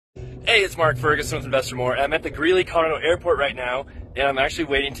Hey, it's Mark Ferguson with Investor More. I'm at the Greeley, Colorado airport right now, and I'm actually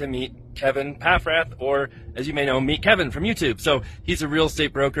waiting to meet Kevin Paffrath, or as you may know, Meet Kevin from YouTube. So he's a real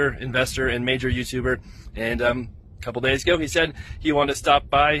estate broker, investor, and major YouTuber. And a couple days ago, he said he wanted to stop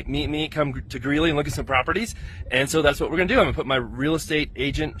by, meet me, come to Greeley and look at some properties. And so that's what we're going to do. I'm going to put my real estate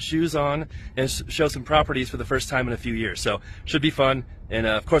agent shoes on and show some properties for the first time in a few years. So should be fun. And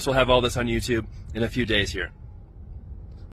of course, we'll have all this on YouTube in a few days here.